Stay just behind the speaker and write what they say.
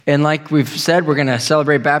And like we've said, we're going to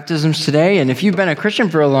celebrate baptisms today. And if you've been a Christian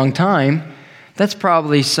for a long time, that's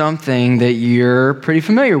probably something that you're pretty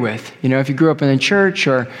familiar with. You know, if you grew up in the church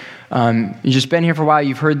or you've just been here for a while,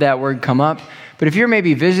 you've heard that word come up. But if you're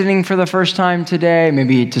maybe visiting for the first time today,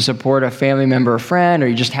 maybe to support a family member or friend, or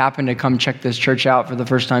you just happen to come check this church out for the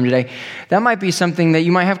first time today, that might be something that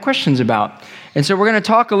you might have questions about. And so we're going to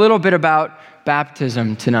talk a little bit about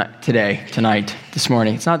baptism this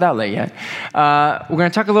morning. It's not that late yet. We're going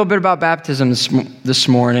to talk a little bit about baptism this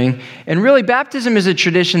morning. And really, baptism is a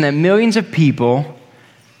tradition that millions of people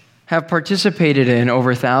have participated in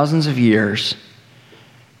over thousands of years.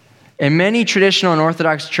 And many traditional and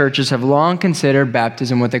Orthodox churches have long considered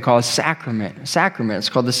baptism what they call a sacrament. It's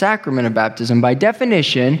called the sacrament of baptism. By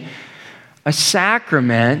definition, a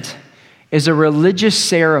sacrament is a religious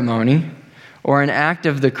ceremony or an act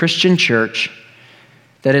of the Christian church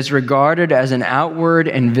that is regarded as an outward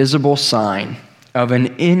and visible sign of an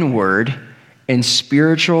inward and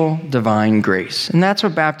spiritual divine grace. And that's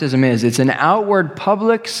what baptism is. It's an outward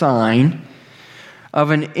public sign of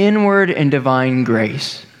an inward and divine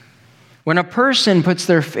grace. When a person puts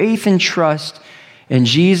their faith and trust in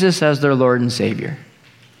Jesus as their Lord and Savior,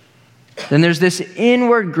 then there's this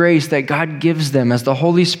inward grace that God gives them as the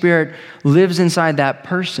Holy Spirit lives inside that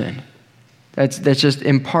person. That's just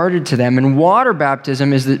imparted to them. And water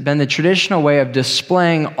baptism has been the traditional way of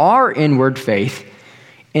displaying our inward faith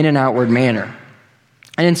in an outward manner.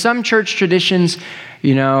 And in some church traditions,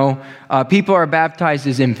 people are baptized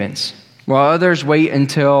as infants, while others wait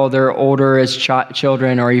until they're older as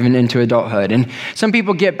children or even into adulthood. And some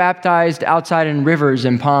people get baptized outside in rivers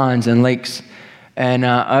and ponds and lakes, and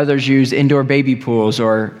others use indoor baby pools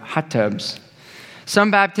or hot tubs.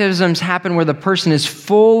 Some baptisms happen where the person is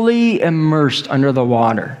fully immersed under the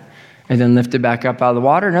water and then lifted back up out of the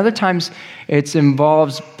water. And other times it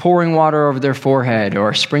involves pouring water over their forehead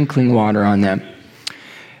or sprinkling water on them.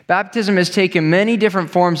 Baptism has taken many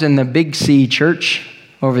different forms in the Big C church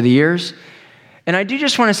over the years. And I do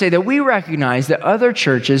just want to say that we recognize that other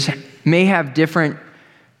churches may have different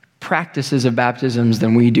practices of baptisms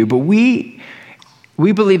than we do, but we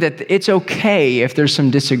believe that it's okay if there's some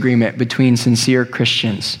disagreement between sincere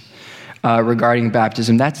Christians regarding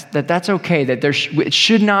baptism. That's okay, that it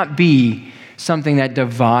should not be something that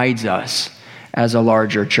divides us as a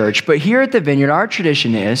larger church. But here at the Vineyard, our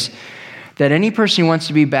tradition is that any person who wants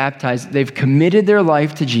to be baptized, they've committed their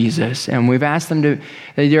life to Jesus, and we've asked them that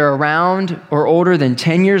they're around or older than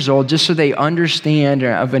 10 years old, just so they understand,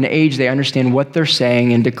 or of an age they understand what they're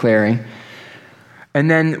saying and declaring. And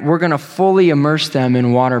then we're going to fully immerse them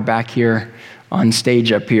in water back here on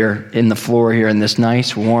stage up here in the floor here in this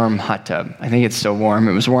nice warm hot tub. I think it's still warm.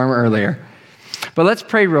 It was warm earlier. But let's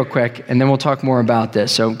pray real quick, and then we'll talk more about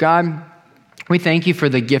this. So God, we thank you for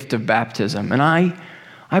the gift of baptism. And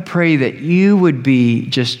I pray that you would be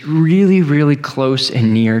just really, really close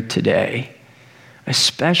and near today,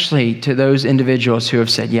 especially to those individuals who have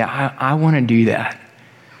said, yeah, I want to do that.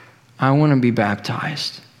 I want to be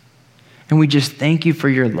baptized. And we just thank you for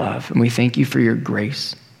your love, and we thank you for your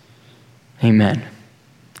grace. Amen.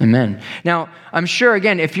 Amen. Now, I'm sure,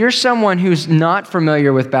 again, if you're someone who's not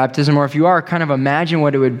familiar with baptism, or if you are, kind of imagine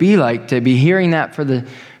what it would be like to be hearing that for the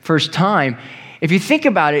first time. If you think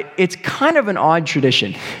about it, it's kind of an odd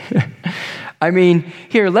tradition. I mean,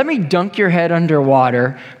 here, let me dunk your head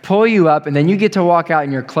underwater, pull you up, and then you get to walk out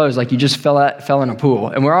in your clothes like you just fell in a pool,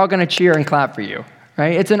 and we're all going to cheer and clap for you.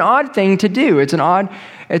 Right? It's an odd thing to do. It's an odd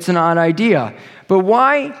idea. But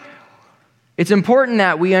why? It's important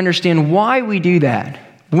that we understand why we do that.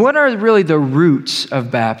 What are really the roots of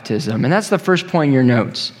baptism? And that's the first point in your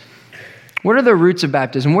notes. What are the roots of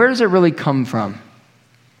baptism? Where does it really come from?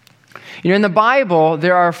 In the Bible,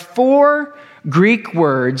 there are 4 Greek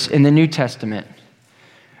words in the New Testament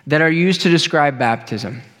that are used to describe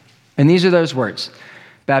baptism. And these are those words: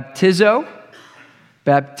 baptizo,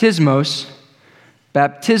 baptismos,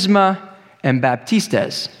 baptisma, and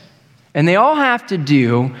baptistes. And they all have to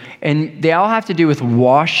do with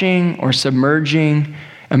washing or submerging,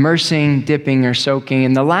 immersing, dipping, or soaking.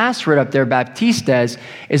 And the last word up there, baptistes,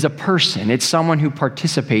 is a person. It's someone who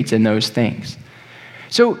participates in those things.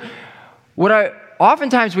 So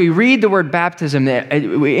oftentimes we read the word baptism, it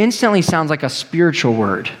instantly sounds like a spiritual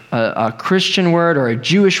word, a Christian word or a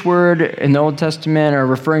Jewish word in the Old Testament, or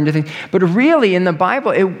referring to things. But really, in the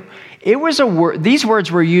Bible, it was a word. These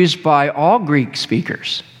words were used by all Greek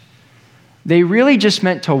speakers. They really just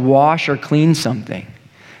meant to wash or clean something.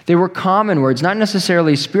 They were common words, not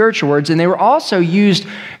necessarily spiritual words, and they were also used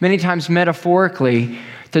many times metaphorically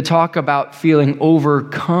to talk about feeling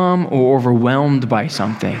overcome or overwhelmed by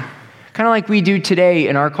something. Kind of like we do today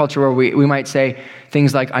in our culture where we might say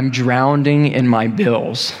things like, I'm drowning in my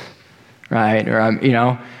bills, right? Or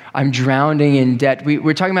I'm drowning in debt.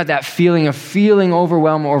 We're talking about that feeling of feeling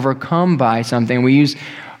overwhelmed or overcome by something. We use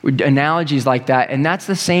analogies like that, and that's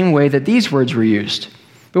the same way that these words were used.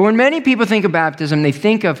 But when many people think of baptism, they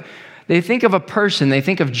think of a person, they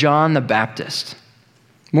think of John the Baptist.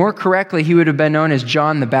 More correctly, he would have been known as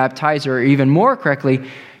John the Baptizer, or even more correctly,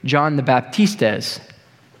 John the Baptistes,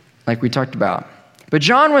 like we talked about. But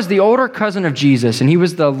John was the older cousin of Jesus, and he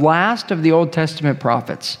was the last of the Old Testament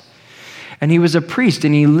prophets. And he was a priest,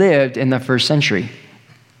 and he lived in the first century.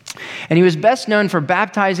 And he was best known for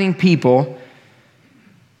baptizing Jewish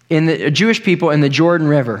people in the Jordan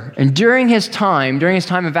River. And during his time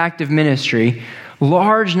of active ministry,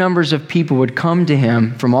 large numbers of people would come to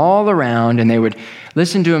him from all around, and they would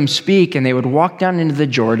listen to him speak, and they would walk down into the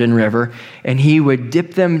Jordan River, and he would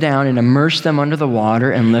dip them down and immerse them under the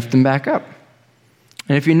water and lift them back up.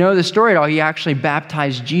 And if you know the story at all, he actually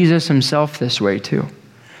baptized Jesus himself this way too.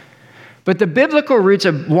 But the biblical roots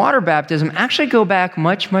of water baptism actually go back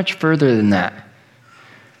much, much further than that.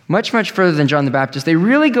 Much, much further than John the Baptist. They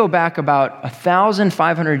really go back about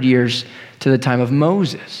 1,500 years to the time of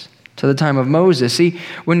Moses. See,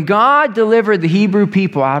 when God delivered the Hebrew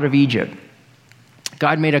people out of Egypt,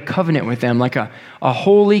 God made a covenant with them, like a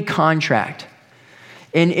holy contract.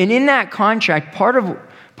 And in that contract, part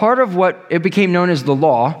of what it became known as the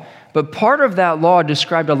law, but part of that law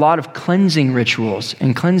described a lot of cleansing rituals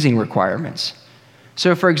and cleansing requirements.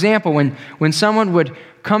 So, for example, when someone would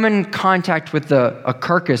come in contact with a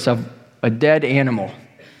carcass of a dead animal,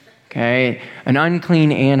 okay, an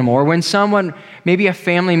unclean animal, or when someone, maybe a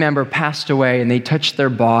family member passed away and they touched their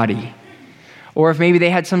body, or if maybe they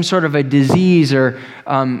had some sort of a disease or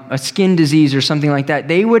a skin disease or something like that,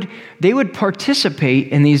 they would participate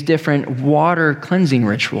in these different water cleansing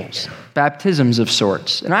rituals, baptisms of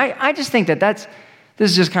sorts. And I just think this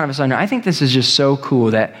is just kind of a side note. I think this is just so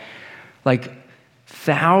cool that like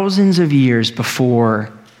thousands of years before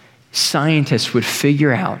scientists would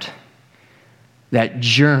figure out that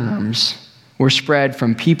germs were spread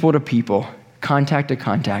from people to people, contact to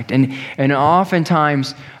contact. And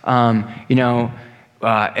oftentimes,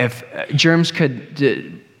 if germs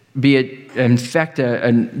could infect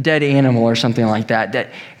a dead animal or something like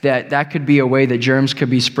that could be a way that germs could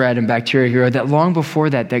be spread and bacteria grow, that long before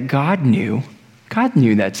that God knew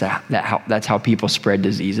that's how people spread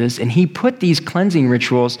diseases. And he put these cleansing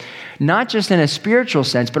rituals, not just in a spiritual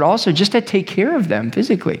sense, but also just to take care of them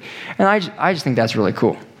physically. And I just think that's really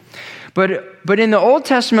cool. But in the Old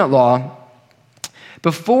Testament law,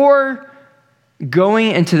 before going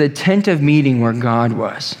into the tent of meeting where God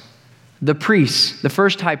was, the priests, the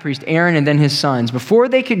first high priest, Aaron, and then his sons, before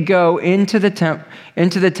they could go into the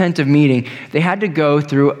tent of meeting, they had to go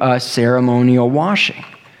through a ceremonial washing,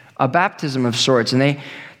 a baptism of sorts. And they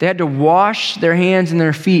had to wash their hands and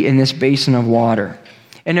their feet in this basin of water.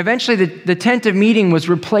 And eventually the tent of meeting was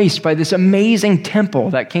replaced by this amazing temple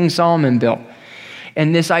that King Solomon built.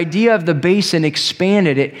 And this idea of the basin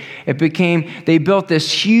expanded. They built this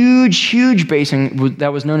huge basin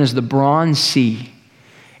that was known as the Bronze Sea.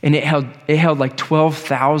 And it held like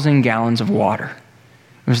 12,000 gallons of water.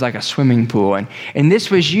 It was like a swimming pool. And this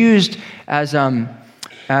was used as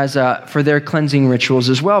for their cleansing rituals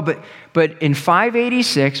as well. But in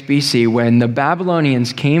 586 BC, when the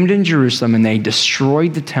Babylonians came to Jerusalem and they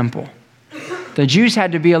destroyed the temple, the Jews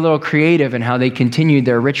had to be a little creative in how they continued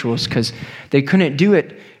their rituals because they couldn't do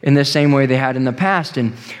it in the same way they had in the past.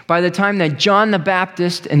 And by the time that John the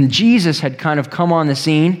Baptist and Jesus had kind of come on the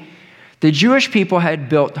scene, the Jewish people had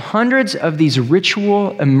built hundreds of these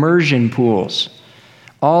ritual immersion pools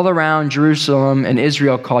all around Jerusalem and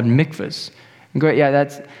Israel called mikvahs.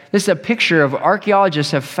 This is a picture of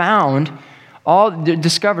archaeologists have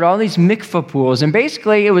discovered all these mikvah pools. And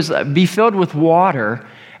basically it was be filled with water,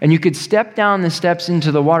 and you could step down the steps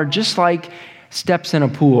into the water just like steps in a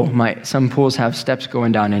pool. Some pools have steps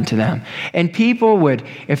going down into them. And people would,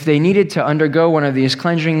 if they needed to undergo one of these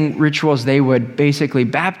cleansing rituals, they would basically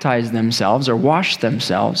baptize themselves or wash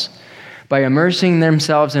themselves by immersing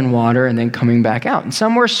themselves in water and then coming back out. And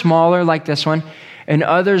some were smaller like this one, and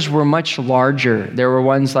others were much larger. There were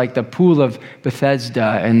ones like the Pool of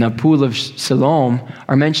Bethesda and the Pool of Siloam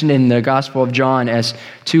are mentioned in the Gospel of John as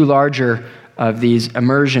two larger of these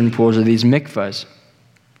immersion pools or these mikvahs.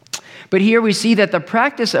 But here we see that the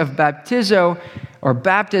practice of baptizo or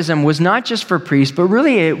baptism was not just for priests, but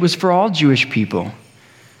really it was for all Jewish people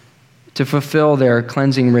to fulfill their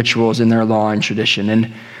cleansing rituals in their law and tradition.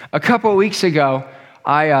 And a couple of weeks ago,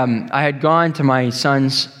 I had gone to my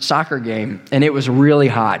son's soccer game, and it was really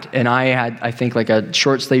hot, and I had, I think, like a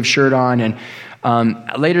short sleeve shirt on, and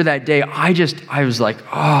later that day, I was like,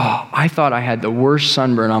 oh, I thought I had the worst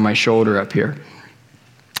sunburn on my shoulder up here.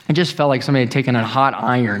 It just felt like somebody had taken a hot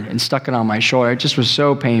iron and stuck it on my shoulder. It just was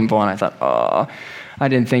so painful, and I thought, oh, I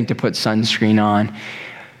didn't think to put sunscreen on.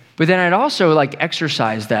 But then I'd also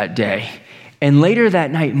exercised that day. And later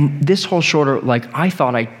that night, this whole shoulder, I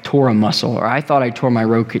thought I tore a muscle, or I thought I tore my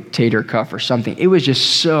rotator cuff or something. It was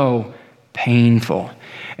just so painful.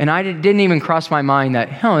 And I didn't even cross my mind that,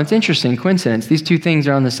 it's interesting, coincidence. These two things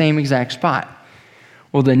are on the same exact spot.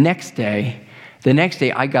 Well, the next day,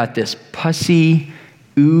 I got this pussy,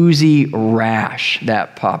 oozy rash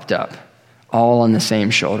that popped up, all on the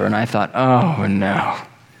same shoulder. And I thought, oh, no.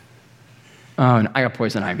 Oh, no, I got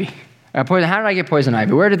poison ivy. How did I get poison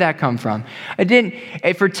ivy? Where did that come from?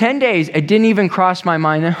 For 10 days, it didn't even cross my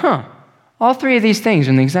mind that, all three of these things are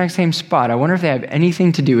in the exact same spot. I wonder if they have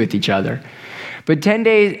anything to do with each other. But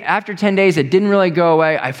after 10 days, it didn't really go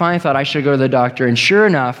away. I finally thought I should go to the doctor. And sure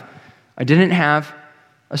enough, I didn't have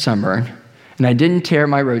a sunburn, and I didn't tear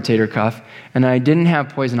my rotator cuff, and I didn't have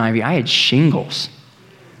poison ivy. I had shingles.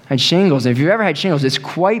 If you've ever had shingles, it's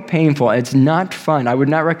quite painful. It's not fun. I would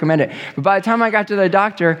not recommend it. But by the time I got to the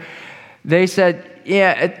doctor, they said,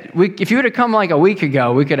 if you would have come a week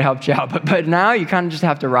ago, we could have helped you out. But now you kind of just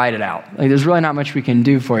have to ride it out. There's really not much we can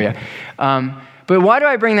do for you. But why do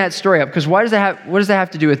I bring that story up? Because what does that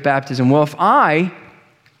have to do with baptism? Well, if I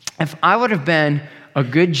would have been a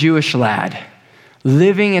good Jewish lad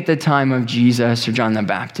living at the time of Jesus or John the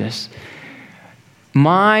Baptist,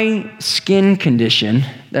 my skin condition,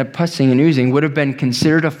 that pussing and oozing, would have been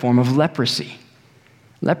considered a form of leprosy.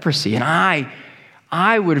 And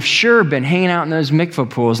I would have sure been hanging out in those mikvah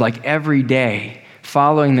pools every day,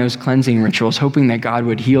 following those cleansing rituals, hoping that God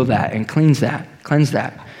would heal that and cleanse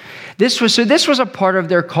that. This was a part of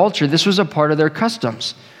their culture. This was a part of their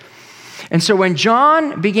customs. And so when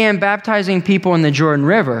John began baptizing people in the Jordan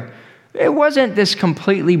River, it wasn't this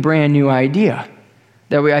completely brand new idea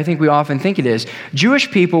that I think we often think it is.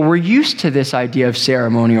 Jewish people were used to this idea of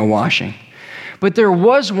ceremonial washing. But there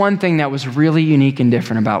was one thing that was really unique and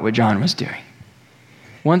different about what John was doing.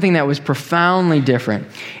 One thing that was profoundly different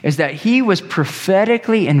is that he was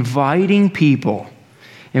prophetically inviting people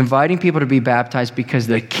to be baptized because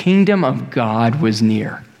the kingdom of God was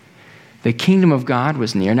near. The kingdom of God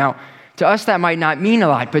was near. Now, to us that might not mean a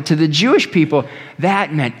lot, but to the Jewish people,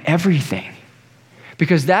 that meant everything.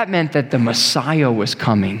 Because that meant that the Messiah was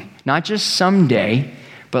coming, not just someday,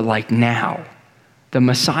 but now. The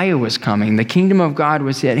Messiah was coming. The kingdom of God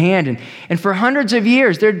was at hand. And for hundreds of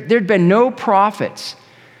years, there'd been no prophets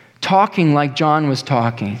talking like John was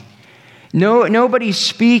talking. Nobody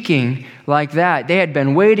speaking like that. They had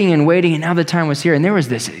been waiting, and now the time was here. And there was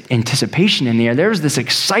this anticipation in the air. There was this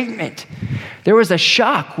excitement. There was a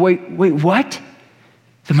shock. Wait, what?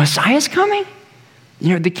 The Messiah's coming?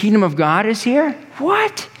 The kingdom of God is here?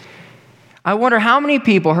 What? I wonder how many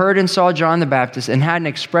people heard and saw John the Baptist and had an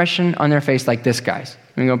expression on their face like this guy's.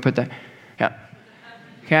 I'm going to put that. Yeah.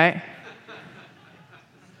 Okay?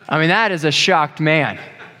 That is a shocked man,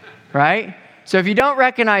 right? So if you don't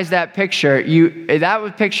recognize that picture,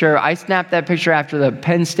 I snapped that picture after the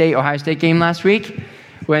Penn State-Ohio State game last week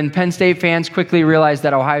when Penn State fans quickly realized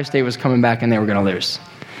that Ohio State was coming back and they were going to lose.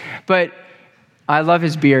 But I love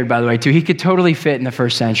his beard, by the way, too. He could totally fit in the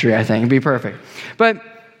first century, I think. It'd be perfect. But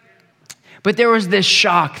there was this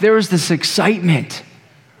shock. There was this excitement.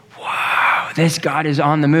 Wow, this God is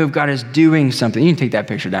on the move. God is doing something. You can take that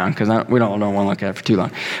picture down because we don't want to look at it for too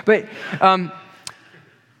long. But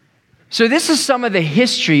so this is some of the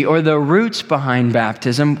history or the roots behind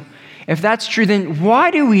baptism. If that's true, then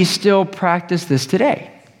why do we still practice this today?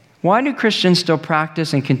 Why do Christians still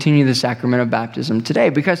practice and continue the sacrament of baptism today?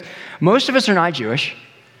 Because most of us are not Jewish,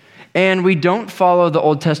 and we don't follow the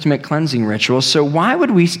Old Testament cleansing rituals, so why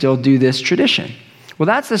would we still do this tradition? Well,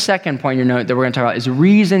 that's the second point you note that we're going to talk about, is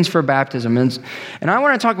reasons for baptism. And I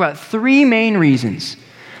want to talk about three main reasons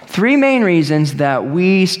that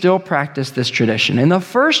we still practice this tradition. And the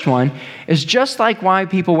first one is just like why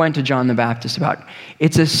people went to John the Baptist about it.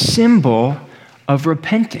 It's a symbol of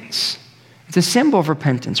repentance. It's a symbol of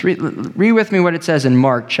repentance. Read with me what it says in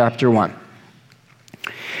Mark chapter 1.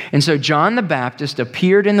 And so John the Baptist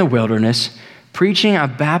appeared in the wilderness, preaching a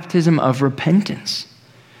baptism of repentance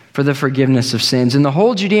for the forgiveness of sins. And the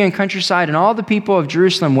whole Judean countryside and all the people of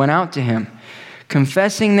Jerusalem went out to him,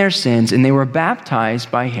 confessing their sins, and they were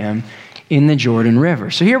baptized by him in the Jordan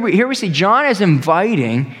River. So here we see John is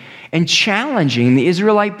inviting and challenging the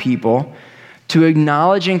Israelite people to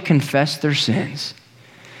acknowledge and confess their sins.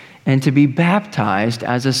 and to be baptized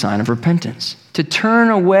as a sign of repentance, to turn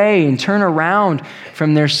away and turn around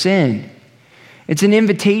from their sin. It's an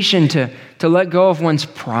invitation to let go of one's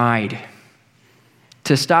pride,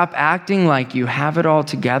 to stop acting like you have it all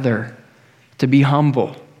together, to be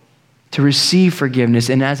humble, to receive forgiveness,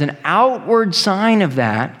 and as an outward sign of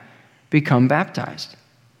that, become baptized.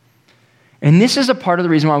 And this is a part of the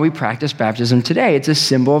reason why we practice baptism today. It's a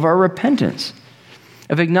symbol of our repentance,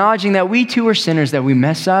 of acknowledging that we too are sinners, that we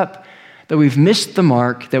mess up, that we've missed the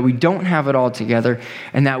mark, that we don't have it all together,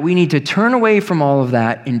 and that we need to turn away from all of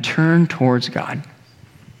that and turn towards God.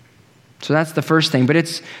 So that's the first thing.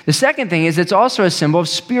 But the second thing is it's also a symbol of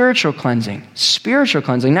spiritual cleansing. Spiritual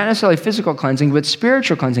cleansing, not necessarily physical cleansing, but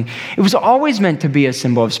spiritual cleansing. It was always meant to be a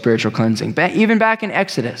symbol of spiritual cleansing, even back in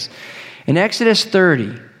Exodus. In Exodus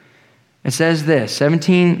 30, it says this,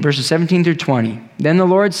 verses 17 through 20. Then the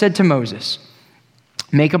Lord said to Moses,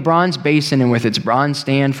 make a bronze basin and with its bronze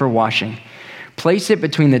stand for washing. Place it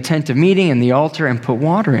between the tent of meeting and the altar and put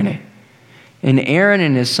water in it. And Aaron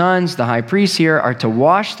and his sons, the high priests here, are to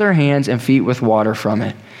wash their hands and feet with water from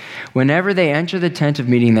it. Whenever they enter the tent of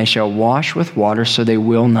meeting, they shall wash with water so they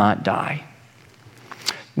will not die.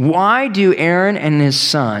 Why do Aaron and his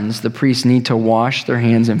sons, the priests, need to wash their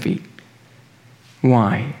hands and feet?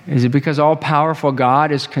 Why? Is it because all-powerful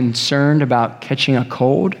God is concerned about catching a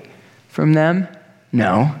cold from them?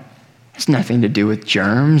 No. It has nothing to do with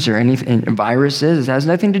germs or anything, viruses. It has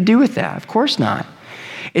nothing to do with that. Of course not.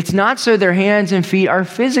 It's not so their hands and feet are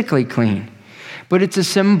physically clean, but it's a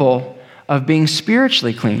symbol of being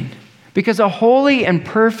spiritually clean. Because a holy and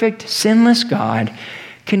perfect, sinless God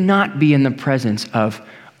cannot be in the presence of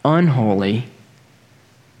unholy,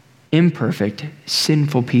 imperfect,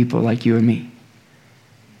 sinful people like you and me.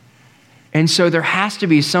 And so there has to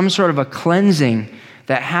be some sort of a cleansing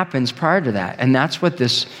that happens prior to that. And that's what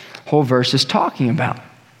this whole verse is talking about.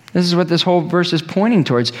 This is what this whole verse is pointing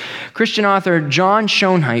towards. Christian author John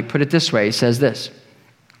Schoenheit put it this way. He says this: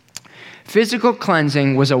 physical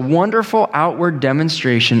cleansing was a wonderful outward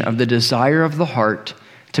demonstration of the desire of the heart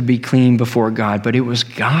to be clean before God, but it was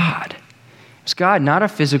God. It was God, not a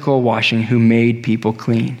physical washing, who made people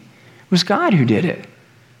clean. It was God who did it.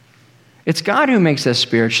 It's God who makes us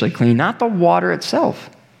spiritually clean, not the water itself.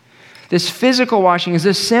 This physical washing is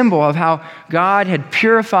a symbol of how God had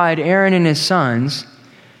purified Aaron and his sons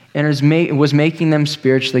and was making them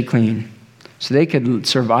spiritually clean so they could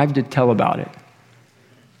survive to tell about it.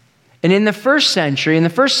 And in the first century,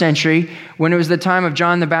 when it was the time of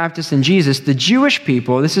John the Baptist and Jesus, the Jewish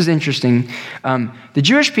people, this is interesting, the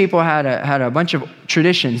Jewish people had a bunch of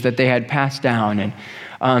traditions that they had passed down.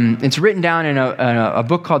 And it's written down in a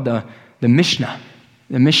book called the Mishnah.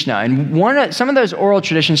 The Mishnah. And some of those oral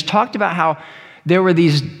traditions talked about how there were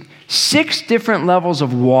these 6 different levels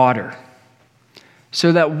of water.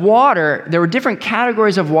 So that water, there were different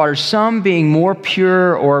categories of water, some being more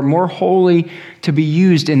pure or more holy to be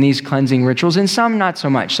used in these cleansing rituals, and some not so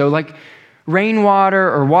much. So like rainwater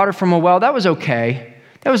or water from a well, that was okay.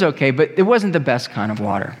 But it wasn't the best kind of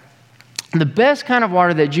water. The best kind of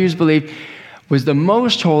water that Jews believed was the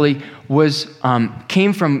most holy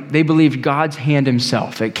came from, they believed, God's hand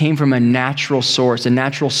himself. It came from a natural source, a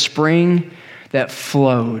natural spring that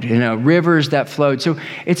flowed, rivers that flowed. So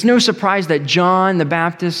it's no surprise that John the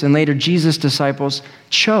Baptist and later Jesus' disciples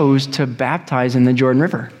chose to baptize in the Jordan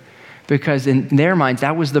River, because in their minds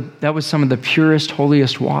that was some of the purest,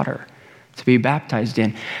 holiest water to be baptized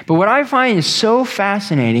in. But what I find is so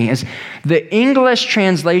fascinating is the English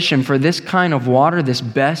translation for this kind of water, this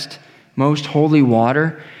best, most holy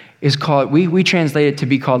water, is called, we translate it to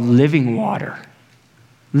be called living water.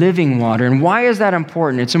 Living water. And why is that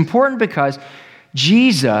important? It's important because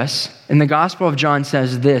Jesus in the Gospel of John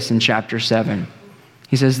says this in chapter 7.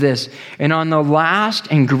 He says this: and on the last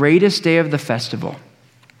and greatest day of the festival,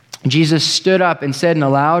 Jesus stood up and said in a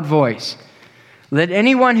loud voice, let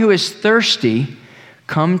anyone who is thirsty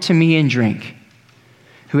come to me and drink.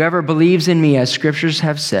 Whoever believes in me, as scriptures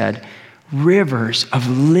have said, rivers of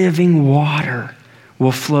living water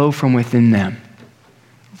will flow from within them.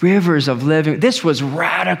 Rivers of living. This was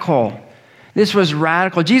radical.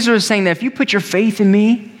 Jesus was saying that if you put your faith in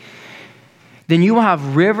me, then you will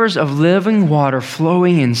have rivers of living water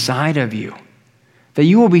flowing inside of you. That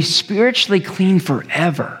you will be spiritually clean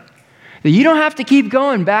forever. That you don't have to keep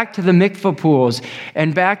going back to the mikvah pools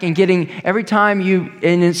and back and getting, every time and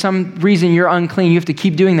in some reason you're unclean, you have to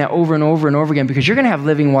keep doing that over and over and over again, because you're going to have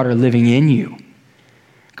living water living in you,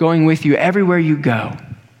 going with you everywhere you go.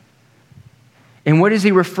 And what is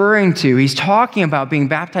he referring to? He's talking about being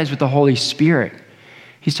baptized with the Holy Spirit.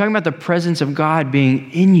 He's talking about the presence of God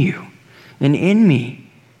being in you and in me.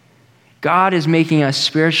 God is making us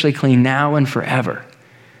spiritually clean now and forever.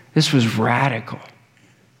 This was radical.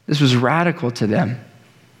 This was radical to them.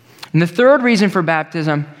 And the third reason for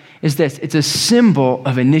baptism is this. It's a symbol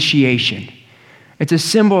of initiation. It's a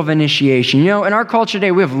symbol of initiation. In our culture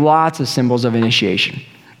today, we have lots of symbols of initiation.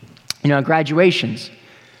 Graduations,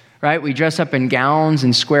 right? We dress up in gowns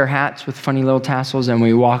and square hats with funny little tassels, and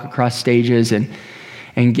we walk across stages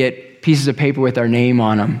and get pieces of paper with our name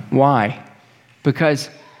on them. Why? Because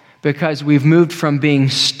we've moved from being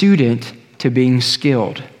student to being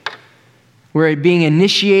skilled. We're being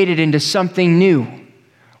initiated into something new.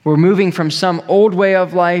 We're moving from some old way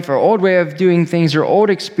of life or old way of doing things or old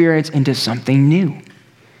experience into something new.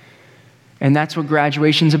 And that's what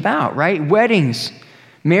graduation's about, right? Weddings,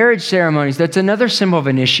 marriage ceremonies, that's another symbol of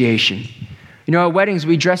initiation. At weddings,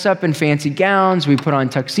 we dress up in fancy gowns, we put on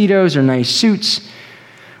tuxedos or nice suits,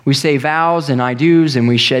 we say vows and I do's, and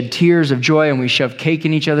we shed tears of joy, and we shove cake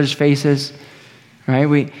in each other's faces,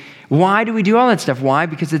 right? Why do we do all that stuff? Why?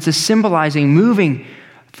 Because it's a symbolizing moving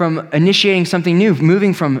from initiating something new,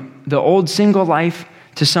 moving from the old single life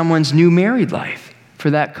to someone's new married life for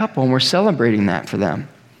that couple, and we're celebrating that for them.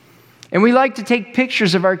 And we like to take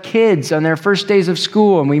pictures of our kids on their first days of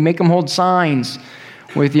school, and we make them hold signs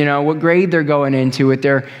with, what grade they're going into with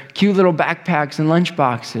their cute little backpacks and lunch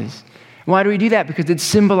boxes. Why do we do that? Because it's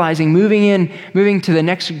symbolizing moving to the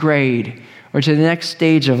next grade or to the next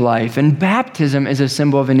stage of life. And baptism is a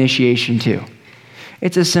symbol of initiation too.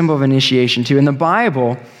 It's a symbol of initiation too. In the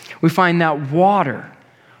Bible, we find that water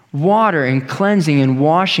and cleansing and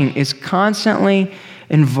washing is constantly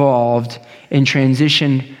involved in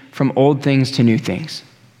transition from old things to new things.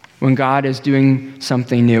 When God is doing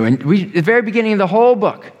something new. And at the very beginning of the whole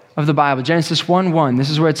book of the Bible, Genesis 1:1, this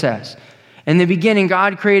is where it says, "In the beginning,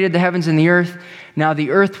 God created the heavens and the earth. Now the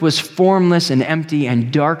earth was formless and empty,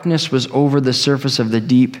 and darkness was over the surface of the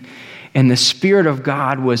deep, and the Spirit of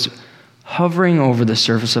God was hovering over the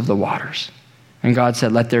surface of the waters. And God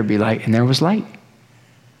said, 'Let there be light,' and there was light."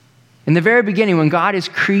 In the very beginning, when God is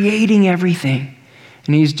creating everything,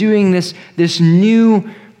 and he's doing this new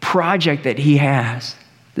project that he has,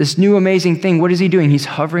 this new amazing thing, what is he doing? He's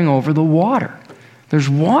hovering over the water. There's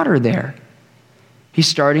water there. He's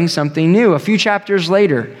starting something new. A few chapters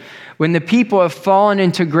later, when the people have fallen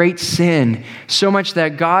into great sin, so much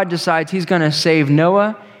that God decides he's going to save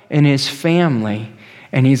Noah and his family,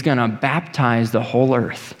 and he's going to baptize the whole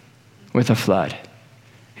earth with a flood.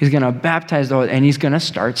 He's going to baptize the whole, and he's going to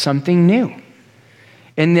start something new.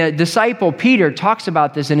 And the disciple Peter talks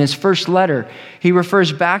about this in his first letter. He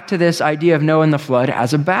refers back to this idea of Noah and the flood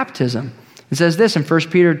as a baptism. It says this in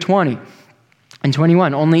 1 Peter 20 and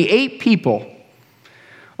 21, Only eight people,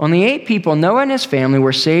 Noah and his family,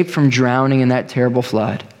 were saved from drowning in that terrible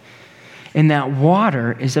flood. And that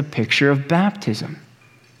water is a picture of baptism,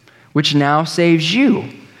 which now saves you,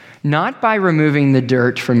 not by removing the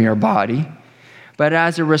dirt from your body, but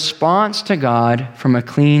as a response to God from a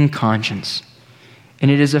clean conscience. And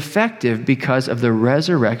it is effective because of the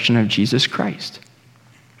resurrection of Jesus Christ.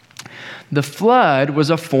 The flood was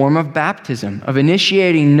a form of baptism, of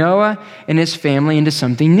initiating Noah and his family into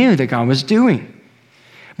something new that God was doing.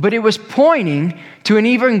 But it was pointing to an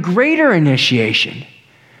even greater initiation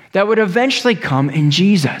that would eventually come in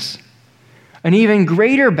Jesus. An even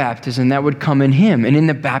greater baptism that would come in him and in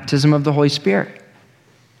the baptism of the Holy Spirit.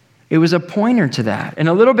 It was a pointer to that. And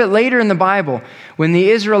a little bit later in the Bible, when the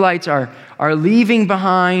Israelites are leaving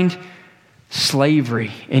behind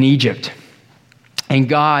slavery in Egypt, and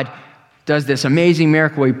God does this amazing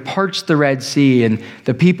miracle. He parts the Red Sea, and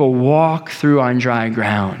the people walk through on dry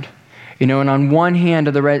ground. And on one hand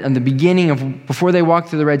of on the beginning of, before they walk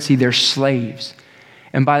through the Red Sea, they're slaves.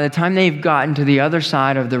 And by the time they've gotten to the other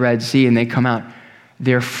side of the Red Sea and they come out,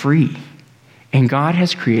 they're free. And God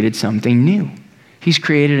has created something new. He's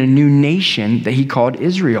created a new nation that he called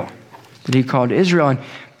Israel. And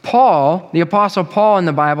Paul, the Apostle Paul in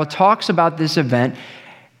the Bible, talks about this event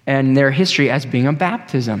and their history as being a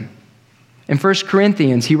baptism. In 1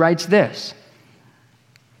 Corinthians, he writes this,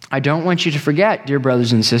 I don't want you to forget, dear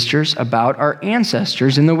brothers and sisters, about our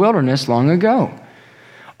ancestors in the wilderness long ago.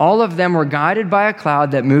 All of them were guided by a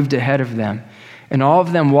cloud that moved ahead of them, and all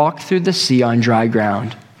of them walked through the sea on dry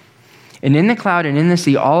ground. And in the cloud and in the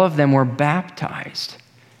sea, all of them were baptized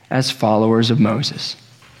as followers of Moses.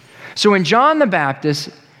 So when John the Baptist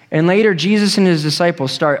and later Jesus and his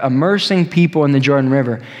disciples start immersing people in the Jordan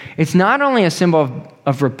River, it's not only a symbol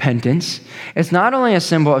of repentance, it's not only a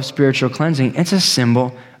symbol of spiritual cleansing, it's a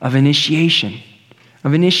symbol of initiation.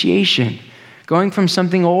 Going from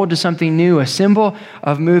something old to something new, a symbol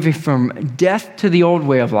of moving from death to the old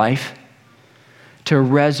way of life, to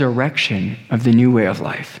resurrection of the new way of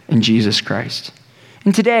life in Jesus Christ.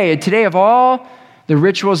 And today of all the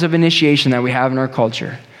rituals of initiation that we have in our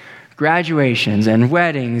culture, graduations and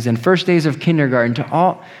weddings and first days of kindergarten, to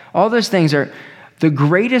all those things are, the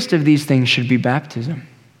greatest of these things should be baptism.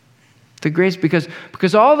 The greatest,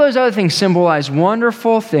 because all those other things symbolize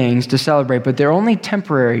wonderful things to celebrate, but they're only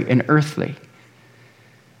temporary and earthly.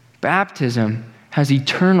 Baptism has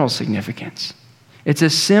eternal significance. It's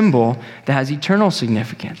a symbol that has eternal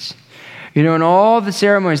significance. In all the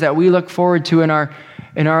ceremonies that we look forward to in our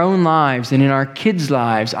own lives and in our kids'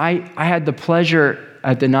 lives, I had the pleasure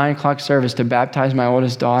at the 9 o'clock service to baptize my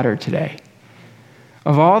oldest daughter today.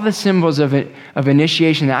 Of all the symbols of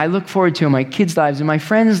initiation that I look forward to in my kids' lives and my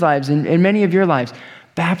friends' lives and many of your lives,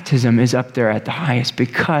 baptism is up there at the highest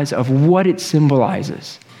because of what it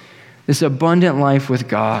symbolizes. This abundant life with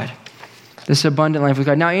God. This abundant life with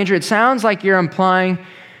God. Now, Andrew, it sounds like you're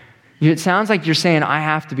saying, I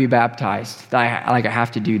have to be baptized. I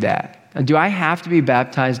have to do that. Do I have to be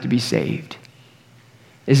baptized to be saved?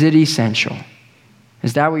 Is it essential?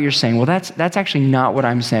 Is that what you're saying? Well, that's actually not what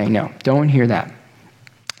I'm saying. No, don't hear that.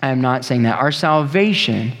 I am not saying that. Our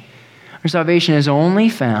salvation is only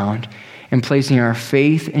found in placing our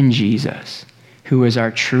faith in Jesus, who is our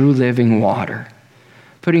true living water,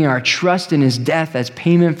 putting our trust in his death as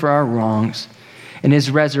payment for our wrongs, and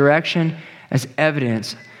his resurrection as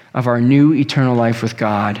evidence of our new eternal life with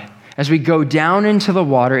God. As we go down into the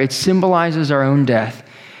water, it symbolizes our own death.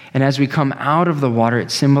 And as we come out of the water,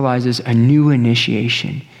 it symbolizes a new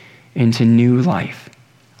initiation into new life,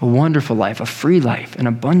 a wonderful life, a free life, an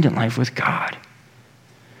abundant life with God.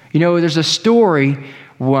 There's a story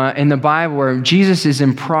in the Bible where Jesus is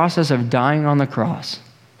in process of dying on the cross.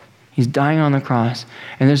 He's dying on the cross.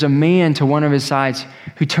 And there's a man to one of his sides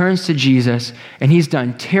who turns to Jesus, and he's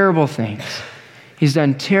done terrible things. He's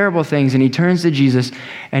done terrible things, and he turns to Jesus,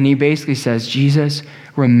 and he basically says, Jesus,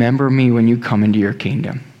 remember me when you come into your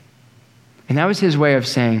kingdom. And that was his way of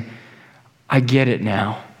saying, I get it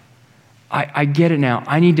now. I get it now.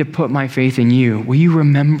 I need to put my faith in you. Will you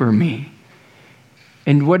remember me?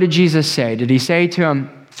 And what did Jesus say? Did he say to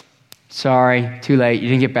him, sorry, too late, you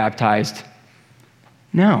didn't get baptized?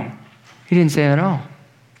 No, he didn't say that at all.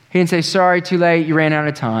 He didn't say, sorry, too late, you ran out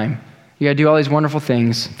of time. You got to do all these wonderful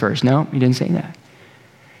things first. No, he didn't say that.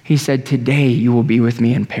 He said, today you will be with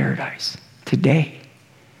me in paradise. Today.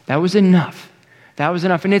 That was enough. That was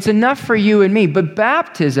enough. And it's enough for you and me. But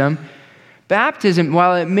baptism,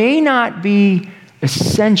 while it may not be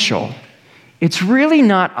essential, it's really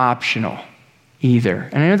not optional either.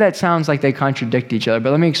 And I know that sounds like they contradict each other, but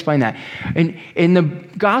let me explain that. In the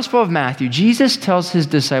Gospel of Matthew, Jesus tells his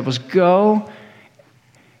disciples, go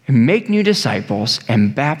and make new disciples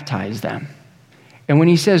and baptize them. And when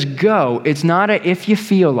he says go, it's not a if you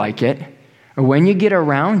feel like it or when you get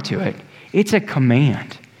around to it. It's a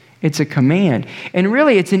command. It's a command. And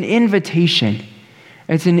really, it's an invitation.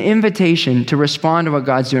 It's an invitation to respond to what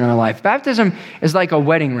God's doing in our life. Baptism is like a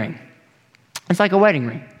wedding ring. It's like a wedding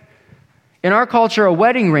ring. In our culture, a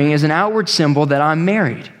wedding ring is an outward symbol that I'm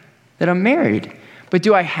married. But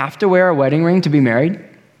do I have to wear a wedding ring to be married?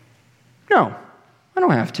 No, I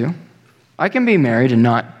don't have to. I can be married and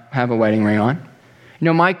not have a wedding ring on.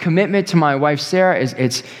 My commitment to my wife, Sarah,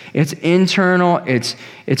 it's internal.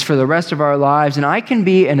 It's for the rest of our lives. And I can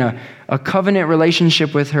be in a covenant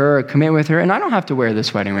relationship with her, a commitment with her, and I don't have to wear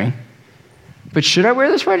this wedding ring. But should I wear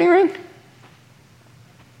this wedding ring?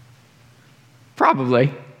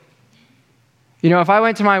 Probably. If I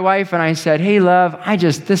went to my wife and I said, hey, love,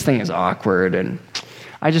 this thing is awkward, and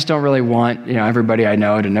I just don't really want, everybody I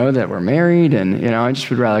know to know that we're married, and, I just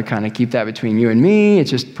would rather kind of keep that between you and me. It's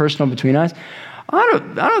just personal between us. I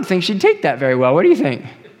don't think she'd take that very well. What do you think?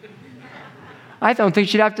 I don't think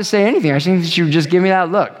she'd have to say anything. I think she would just give me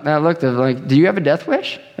that look of like, do you have a death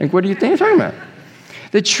wish? Like, what do you think you're talking about?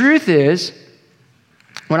 The truth is,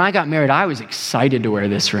 when I got married, I was excited to wear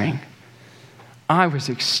this ring. I was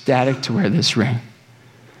ecstatic to wear this ring.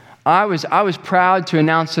 I was proud to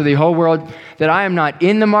announce to the whole world that I am not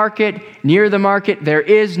in the market, near the market. There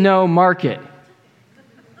is no market.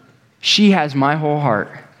 She has my whole heart.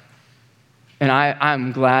 And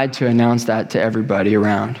I'm glad to announce that to everybody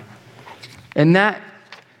around. And I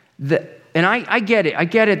get it. I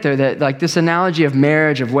get it, though, that like this analogy of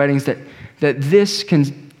marriage, of weddings, that this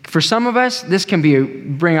can, for some of us, this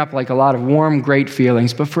can bring up like a lot of warm, great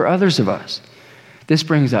feelings. But for others of us, this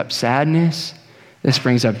brings up sadness. This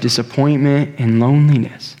brings up disappointment and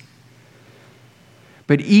loneliness.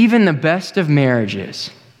 But even the best of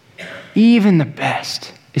marriages, even the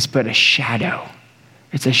best, is but a shadow.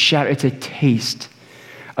 It's a shadow. It's a taste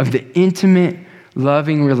of the intimate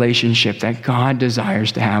loving relationship that God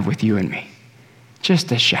desires to have with you and me.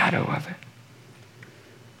 Just a shadow of it.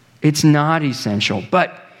 It's not essential,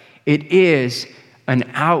 but it is an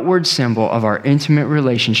outward symbol of our intimate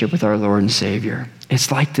relationship with our Lord and Savior.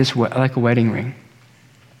 It's like a wedding ring.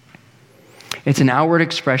 It's an outward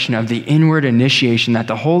expression of the inward initiation that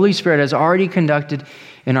the Holy Spirit has already conducted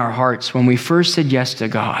in our hearts when we first said yes to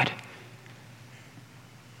God.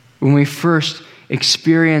 When we first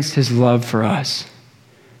experienced his love for us.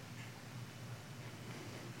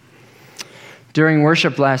 During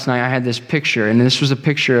worship last night, I had this picture, and this was a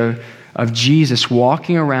picture of Jesus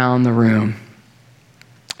walking around the room.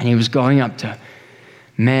 And he was going up to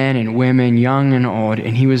men and women, young and old,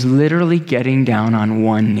 and he was literally getting down on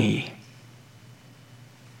one knee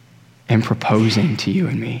and proposing to you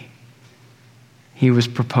and me. He was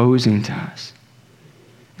proposing to us.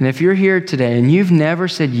 And if you're here today and you've never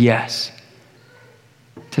said yes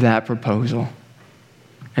to that proposal,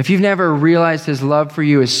 if you've never realized his love for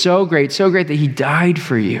you is so great that he died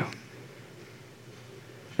for you,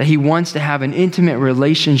 that he wants to have an intimate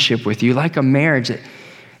relationship with you, like a marriage,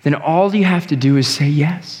 then all you have to do is say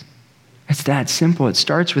yes. It's that simple. It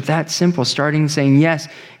starts with that simple, starting saying yes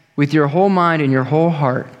with your whole mind and your whole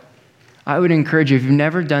heart. I would encourage you, if you've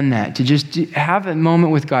never done that, to just have a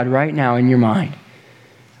moment with God right now in your mind.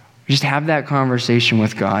 Just have that conversation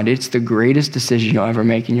with God. It's the greatest decision you'll ever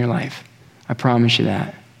make in your life. I promise you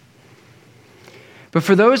that. But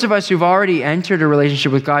for those of us who've already entered a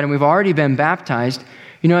relationship with God and we've already been baptized,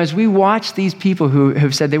 as we watch these people who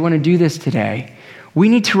have said they want to do this today, we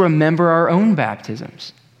need to remember our own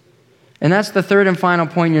baptisms. And that's the third and final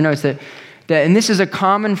point in your notes, and this is a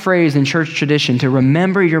common phrase in church tradition, to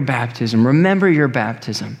remember your baptism. Remember your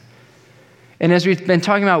baptism. And as we've been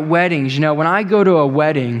talking about weddings, when I go to a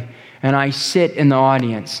wedding and I sit in the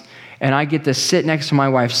audience and I get to sit next to my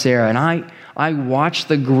wife, Sarah, and I watch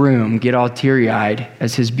the groom get all teary-eyed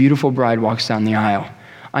as his beautiful bride walks down the aisle,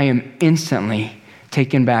 I am instantly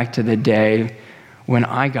taken back to the day when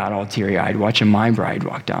I got all teary-eyed watching my bride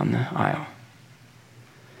walk down the aisle.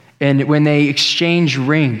 And when they exchange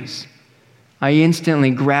rings, I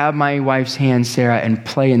instantly grab my wife's hand, Sarah, and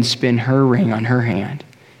play and spin her ring on her hand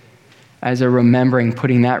as a remembering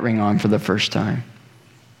putting that ring on for the first time.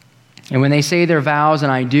 And when they say their vows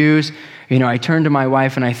and I do's, I turn to my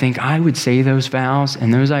wife and I think, I would say those vows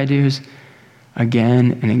and those I do's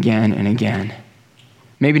again and again and again.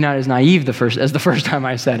 Maybe not as naive as the first time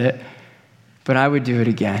I said it, but I would do it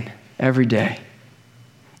again every day.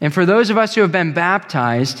 And for those of us who have been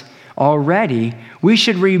baptized already, we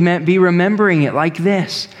should be remembering it like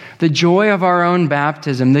this: the joy of our own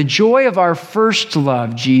baptism, the joy of our first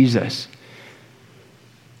love, Jesus.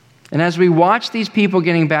 And as we watch these people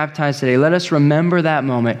getting baptized today, let us remember that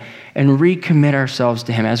moment and recommit ourselves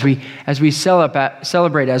to him as we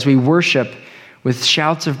celebrate, as we worship with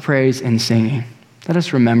shouts of praise and singing. Let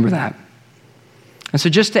us remember that. And so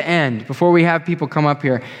just to end, before we have people come up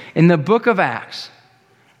here, in the book of Acts,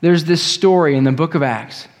 there's this story in the book of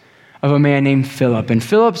Acts of a man named Philip. And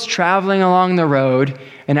Philip's traveling along the road,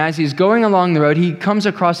 and as he's going along the road, he comes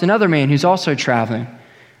across another man who's also traveling,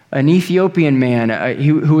 an Ethiopian man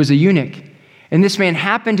who was a eunuch. And this man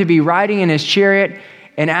happened to be riding in his chariot,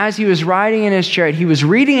 and as he was riding in his chariot, he was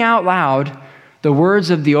reading out loud the words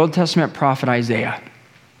of the Old Testament prophet Isaiah.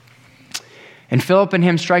 And Philip and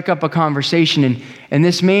him strike up a conversation, and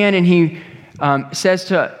this man, and he says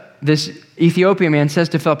to this Ethiopian man, says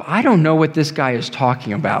to Philip, I don't know what this guy is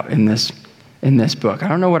talking about in this book. I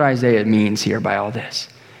don't know what Isaiah means here by all this.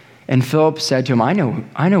 And Philip said to him, I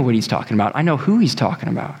know what he's talking about. I know who he's talking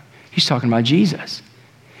about. He's talking about Jesus.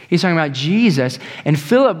 He's talking about Jesus. And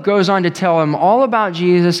Philip goes on to tell him all about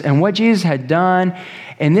Jesus and what Jesus had done.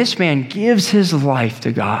 And this man gives his life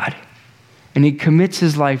to God. And he commits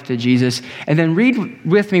his life to Jesus. And then read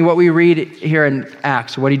with me what we read here in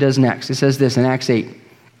Acts, what he does next. It says this in Acts 8.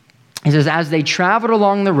 It says, as they traveled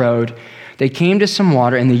along the road, they came to some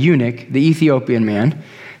water, and the eunuch, the Ethiopian man,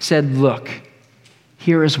 said, look,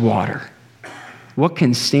 here is water. What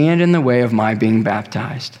can stand in the way of my being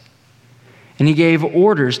baptized? And he gave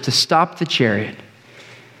orders to stop the chariot.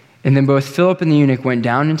 And then both Philip and the eunuch went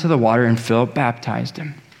down into the water, and Philip baptized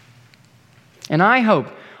him. And I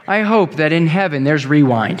hope that in heaven there's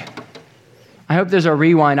rewind. I hope there's a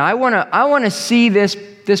rewind. I want to see this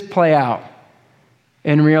play out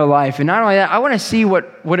in real life. And not only that, I want to see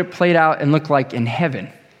what it played out and looked like in heaven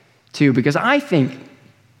too, because I think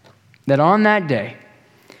that on that day,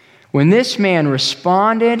 when this man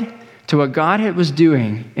responded to what God was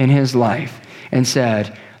doing in his life and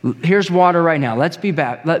said, here's water right now,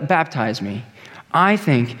 baptize me. I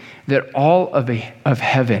think that all of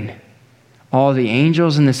heaven, all the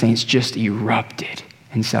angels and the saints just erupted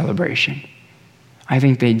in celebration. I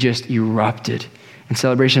think they just erupted in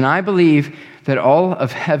celebration. I believe that all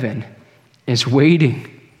of heaven is waiting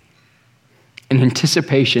in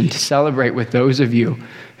anticipation to celebrate with those of you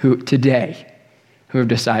who have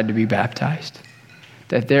decided to be baptized.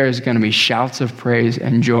 That there is going to be shouts of praise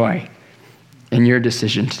and joy in your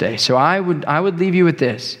decision today. So I would leave you with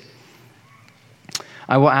this.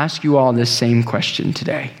 I will ask you all this same question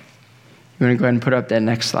today. You want to go ahead and put up that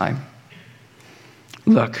next slide?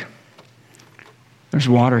 Look, there's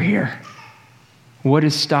water here. What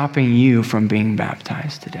is stopping you from being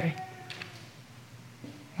baptized today?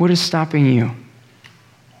 What is stopping you?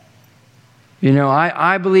 You know,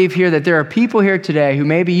 I believe here that there are people here today who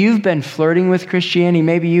maybe you've been flirting with Christianity,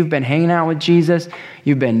 maybe you've been hanging out with Jesus,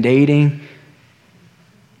 you've been dating,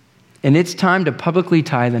 and it's time to publicly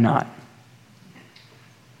tie the knot.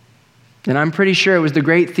 And I'm pretty sure it was the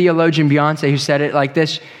great theologian Beyonce who said it like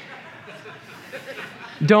this: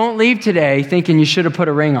 don't leave today thinking you should have put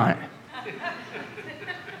a ring on it.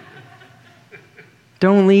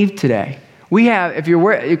 Don't leave today. We have, if you're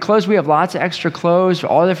wearing clothes, we have lots of extra clothes,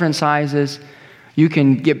 all different sizes. You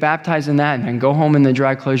can get baptized in that and then go home in the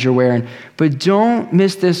dry clothes you're wearing. But don't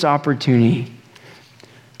miss this opportunity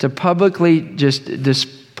to publicly just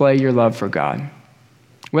display your love for God.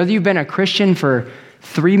 Whether you've been a Christian for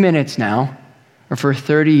 3 minutes now or for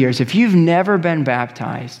 30 years, if you've never been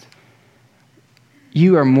baptized,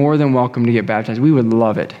 you are more than welcome to get baptized. We would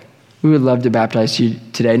love it. We would love to baptize you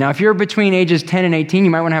today. Now, if you're between ages 10 and 18, you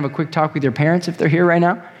might want to have a quick talk with your parents if they're here right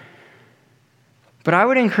now. But I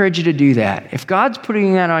would encourage you to do that. If God's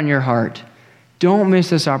putting that on your heart, don't miss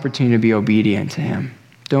this opportunity to be obedient to Him.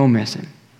 Don't miss it.